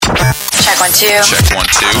1, 2. Check 1,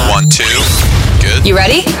 2, 1, 2. Good. You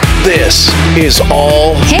ready? This is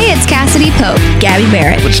all Hey, it's Cassidy Pope, Gabby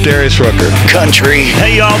Barrett. It's Darius Rucker. country.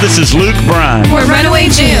 Hey y'all, this is Luke Bryan. We're Runaway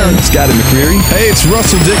June. Scotty McCreery. Hey, it's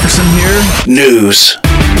Russell Dickerson here. News.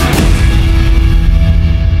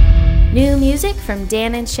 New music from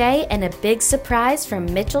Dan and Shay and a big surprise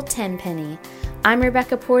from Mitchell Tenpenny. I'm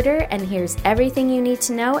Rebecca Porter, and here's everything you need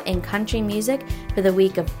to know in country music for the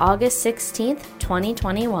week of August 16th,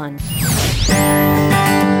 2021.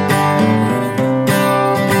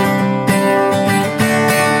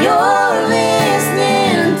 You're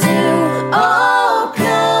listening to All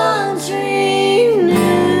Country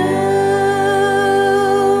News.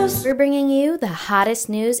 We're bringing you the hottest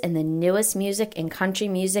news and the newest music in country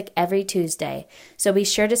music every Tuesday, so be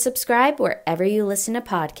sure to subscribe wherever you listen to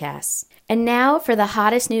podcasts. And now for the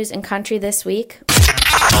hottest news in country this week.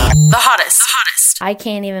 The hottest. I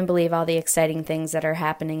can't even believe all the exciting things that are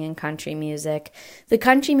happening in country music. The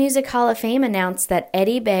Country Music Hall of Fame announced that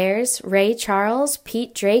Eddie Bayers, Ray Charles,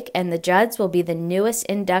 Pete Drake, and the Judds will be the newest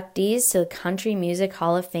inductees to the Country Music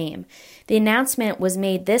Hall of Fame. The announcement was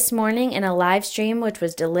made this morning in a live stream which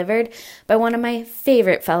was delivered by one of my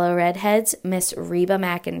favorite fellow redheads, Miss Reba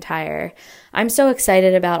McEntire. I'm so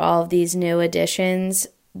excited about all of these new additions.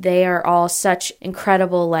 They are all such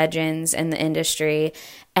incredible legends in the industry.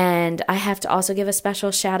 And I have to also give a special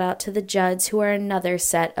shout out to the Judds, who are another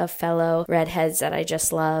set of fellow redheads that I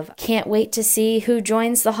just love. Can't wait to see who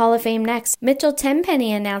joins the Hall of Fame next. Mitchell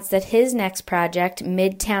Tenpenny announced that his next project,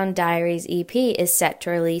 Midtown Diaries EP, is set to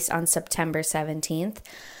release on September 17th.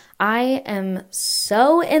 I am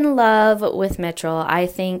so in love with Mitchell. I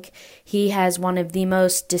think he has one of the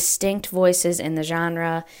most distinct voices in the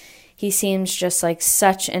genre. He seems just like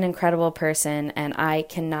such an incredible person, and I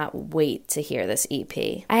cannot wait to hear this EP.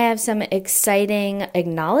 I have some exciting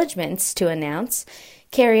acknowledgments to announce.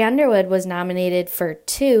 Carrie Underwood was nominated for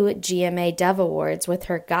 2 GMA Dove Awards with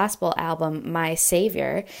her gospel album, My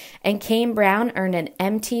Savior, and Kane Brown earned an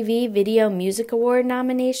MTV Video Music Award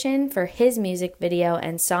nomination for his music video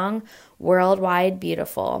and song, Worldwide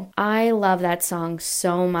Beautiful. I love that song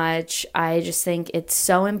so much. I just think it's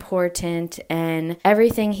so important, and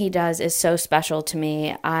everything he does is so special to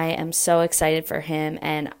me. I am so excited for him,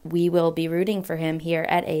 and we will be rooting for him here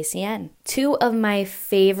at ACN. 2 of my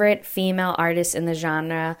favorite female artists in the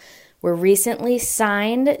genre were recently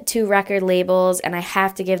signed to record labels, and I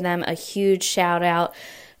have to give them a huge shout out.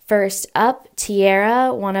 First up,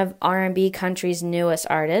 Tierra, one of R&B country's newest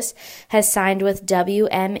artists, has signed with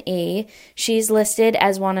WME. She's listed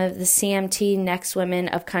as one of the CMT Next Women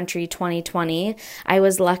of Country 2020. I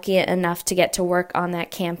was lucky enough to get to work on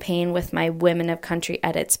that campaign with my Women of Country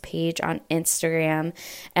Edits page on Instagram,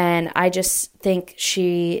 and I just think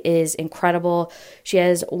she is incredible. She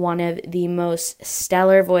has one of the most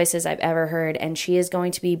stellar voices I've ever heard, and she is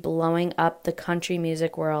going to be blowing up the country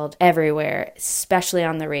music world everywhere, especially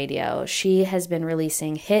on the radio. She has been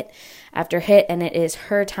releasing hit after hit, and it is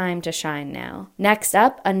her time to shine now. Next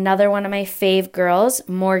up, another one of my fave girls,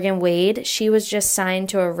 Morgan Wade. She was just signed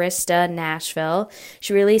to Arista Nashville.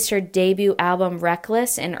 She released her debut album,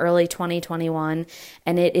 Reckless, in early 2021,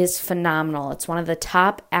 and it is phenomenal. It's one of the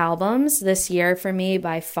top albums this year for me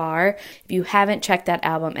by far. If you haven't checked that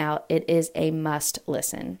album out, it is a must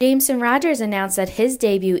listen. Jameson Rogers announced that his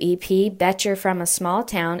debut EP, Bet You're From a Small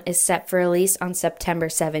Town, is set for release on September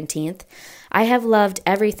 17th. I have loved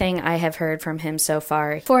everything I have heard from him so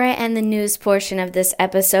far. Before I end the news portion of this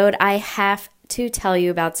episode, I have to tell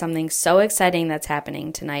you about something so exciting that's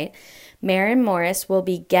happening tonight. Maren Morris will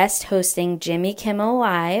be guest hosting Jimmy Kimmel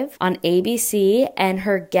Live on ABC, and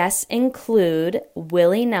her guests include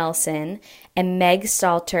Willie Nelson and Meg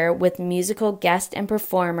Stalter with musical guest and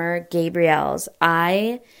performer Gabrielle's.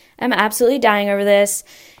 I am absolutely dying over this.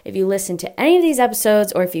 If you listen to any of these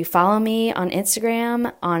episodes, or if you follow me on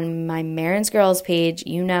Instagram on my Maren's Girls page,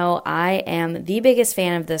 you know I am the biggest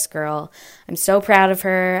fan of this girl. I'm so proud of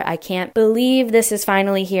her. I can't believe this is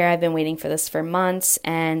finally here. I've been waiting for this for months,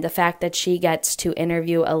 and the fact that she gets to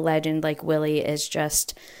interview a legend like Willie is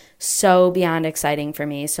just so beyond exciting for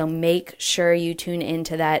me. So make sure you tune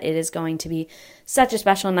into that. It is going to be such a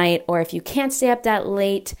special night. Or if you can't stay up that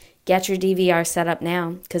late, get your DVR set up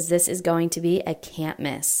now, because this is going to be a can't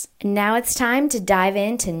miss. And now it's time to dive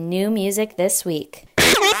into new music this week.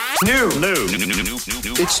 New.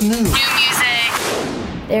 It's new. New music.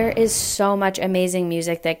 There is so much amazing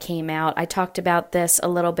music that came out. I talked about this a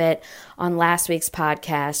little bit on last week's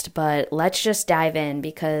podcast, but let's just dive in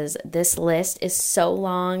because this list is so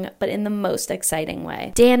long, but in the most exciting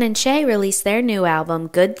way. Dan and Shay released their new album,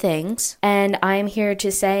 Good Things, and I'm here to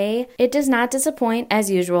say it does not disappoint as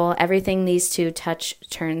usual. Everything these two touch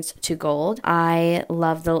turns to gold. I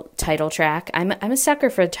love the title track. I'm a sucker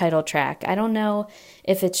for the title track. I don't know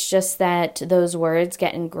if it's just that those words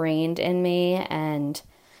get ingrained in me and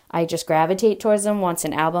I just gravitate towards them once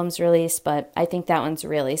an album's released, but I think that one's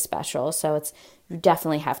really special, so you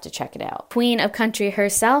definitely have to check it out. Queen of Country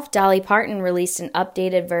herself, Dolly Parton, released an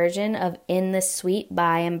updated version of In the Sweet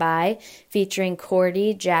By and By, featuring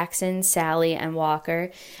Cordy, Jackson, Sally, and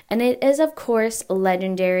Walker, and it is, of course,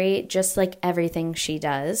 legendary, just like everything she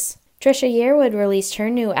does. Trisha Yearwood released her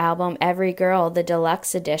new album, Every Girl, the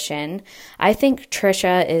deluxe edition. I think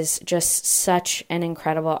Trisha is just such an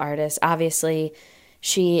incredible artist. Obviously,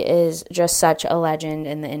 she is just such a legend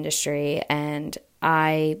in the industry, and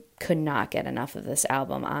I could not get enough of this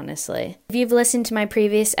album, honestly. If you've listened to my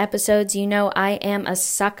previous episodes, you know I am a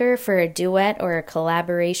sucker for a duet or a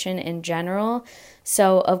collaboration in general.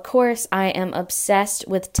 So, of course, I am obsessed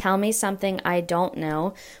with Tell Me Something I Don't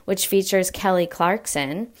Know, which features Kelly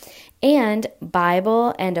Clarkson, and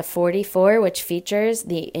Bible and a 44, which features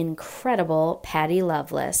the incredible Patty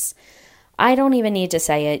Loveless. I don't even need to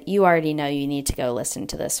say it. You already know you need to go listen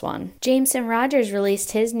to this one. Jameson Rogers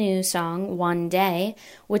released his new song, One Day,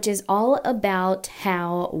 which is all about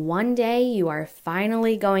how one day you are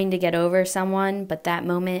finally going to get over someone, but that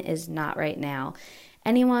moment is not right now.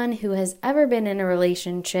 Anyone who has ever been in a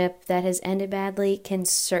relationship that has ended badly can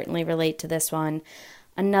certainly relate to this one.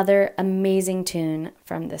 Another amazing tune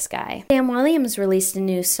from this guy. Sam Williams released a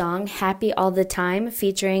new song, Happy All the Time,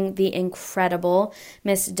 featuring the incredible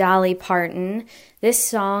Miss Dolly Parton. This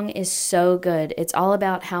song is so good. It's all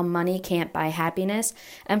about how money can't buy happiness.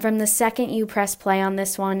 And from the second you press play on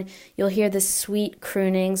this one, you'll hear the sweet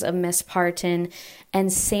croonings of Miss Parton.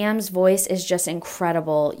 And Sam's voice is just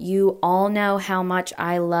incredible. You all know how much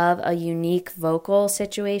I love a unique vocal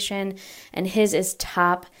situation, and his is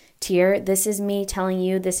top tier. This is me telling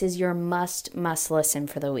you this is your must listen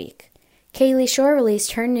for the week. Kaylee Shore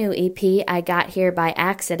released her new EP, I Got Here by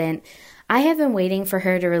Accident. I have been waiting for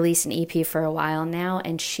her to release an EP for a while now,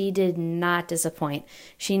 and she did not disappoint.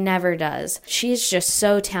 She never does. She's just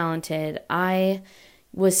so talented. I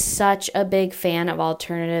was such a big fan of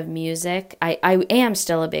alternative music. I am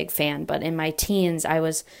still a big fan, but in my teens I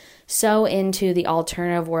was so into the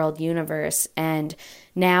alternative world universe, and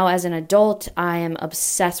now as an adult I am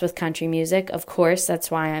obsessed with country music. Of course, that's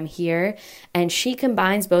why I'm here, and she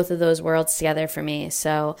combines both of those worlds together for me,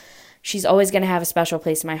 so she's always going to have a special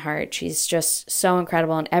place in my heart. She's just so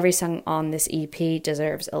incredible, and every song on this EP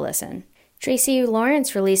deserves a listen. Tracy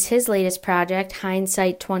Lawrence released his latest project,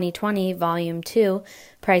 Hindsight 2020 Volume 2,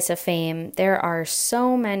 Price of Fame. There are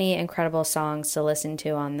so many incredible songs to listen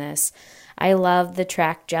to on this. I love the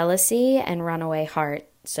track Jealousy and Runaway Heart,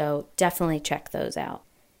 so definitely check those out.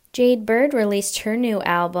 Jade Bird released her new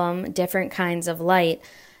album, Different Kinds of Light,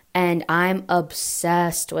 and I'm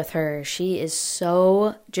obsessed with her. She is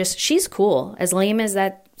she's cool. As lame as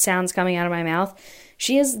that sounds coming out of my mouth,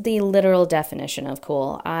 she is the literal definition of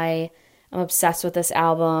cool. I'm obsessed with this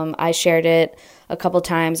album. I shared it a couple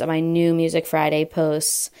times on my new Music Friday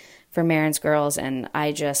posts for Marin's Girls, and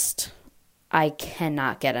I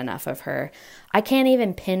cannot get enough of her. I can't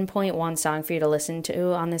even pinpoint one song for you to listen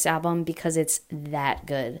to on this album because it's that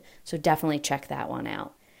good. So definitely check that one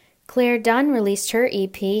out. Claire Dunn released her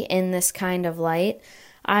EP, In This Kind of Light.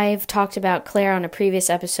 I've talked about Claire on a previous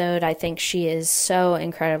episode. I think she is so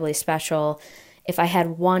incredibly special. If I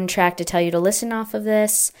had one track to tell you to listen off of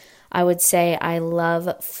this, I would say I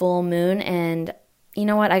love Full Moon, and you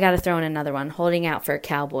know what? I got to throw in another one, Holding Out for a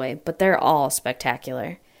Cowboy, but they're all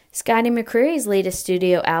spectacular. Scotty McCreery's latest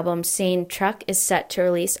studio album, Sane Truck, is set to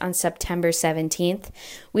release on September 17th.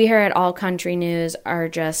 We here at All Country News are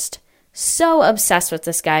just so obsessed with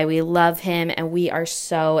this guy. We love him, and we are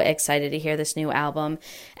so excited to hear this new album.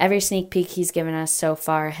 Every sneak peek he's given us so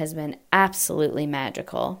far has been absolutely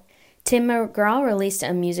magical. Tim McGraw released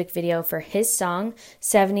a music video for his song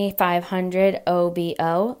 7500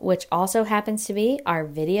 OBO, which also happens to be our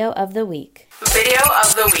video of the week. Video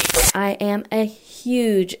of the week. I am a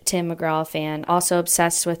huge Tim McGraw fan, also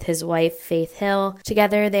obsessed with his wife, Faith Hill.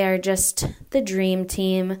 Together, they are just the dream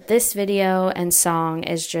team. This video and song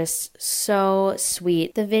is just so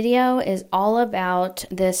sweet. The video is all about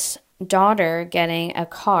this daughter getting a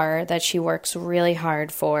car that she works really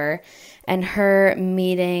hard for, and her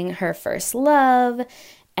meeting her first love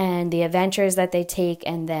and the adventures that they take,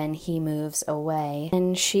 and then he moves away.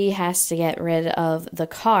 And she has to get rid of the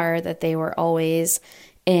car that they were always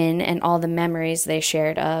in and all the memories they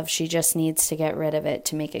shared of. She just needs to get rid of it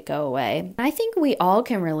to make it go away. I think we all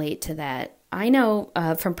can relate to that. I know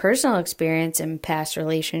from personal experience in past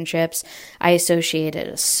relationships, I associated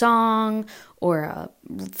a song or a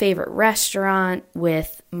favorite restaurant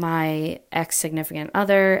with my ex-significant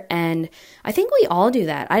other, and I think we all do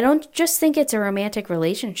that. I don't just think it's a romantic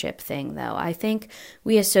relationship thing, though. I think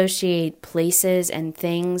we associate places and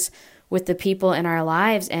things with the people in our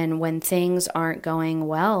lives, and when things aren't going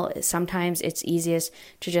well, sometimes it's easiest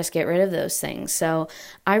to just get rid of those things. So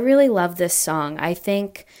I really love this song. I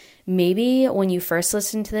think maybe when you first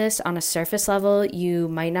listen to this on a surface level, you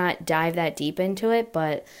might not dive that deep into it,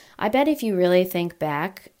 but I bet if you really think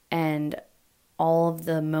back and all of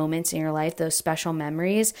the moments in your life, those special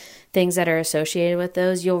memories, things that are associated with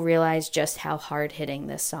those, you'll realize just how hard-hitting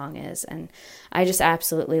this song is. And I just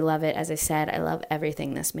absolutely love it. As I said, I love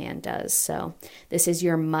everything this man does. So this is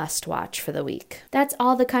your must-watch for the week. That's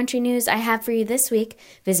all the country news I have for you this week.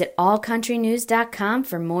 Visit allcountrynews.com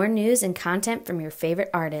for more news and content from your favorite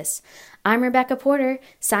artists. I'm Rebecca Porter,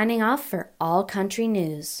 signing off for All Country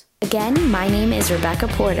News. Again, my name is Rebecca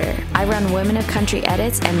Porter. I run Women of Country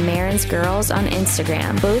Edits and Marin's Girls on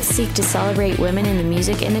Instagram. Both seek to celebrate women in the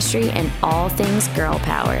music industry and all things girl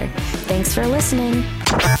power. Thanks for listening.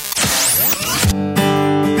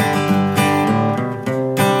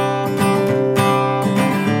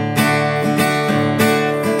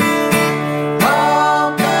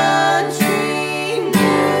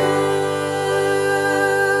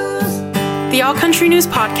 The All Country News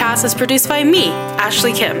podcast is produced by me,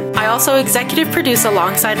 Ashley Kim. I also executive produce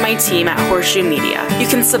alongside my team at Horseshoe Media. You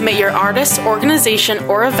can submit your artist, organization,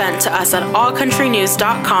 or event to us at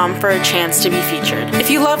allcountrynews.com for a chance to be featured. If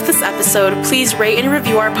you love this episode, please rate and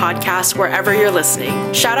review our podcast wherever you're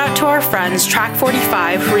listening. Shout out to our friends Track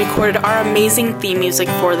 45 who recorded our amazing theme music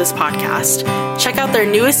for this podcast. Check out their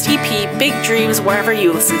newest EP, Big Dreams, wherever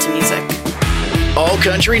you listen to music. All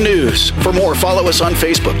Country News. For more, follow us on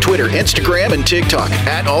Facebook, Twitter, Instagram, and TikTok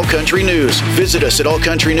at All Country News. Visit us at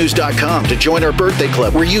allcountrynews.com to join our birthday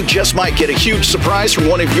club, where you just might get a huge surprise from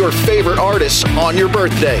one of your favorite artists on your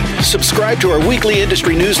birthday. Subscribe to our weekly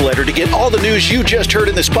industry newsletter to get all the news you just heard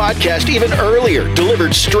in this podcast even earlier,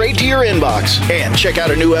 delivered straight to your inbox. And check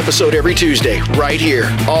out a new episode every Tuesday, right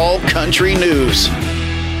here. All Country News.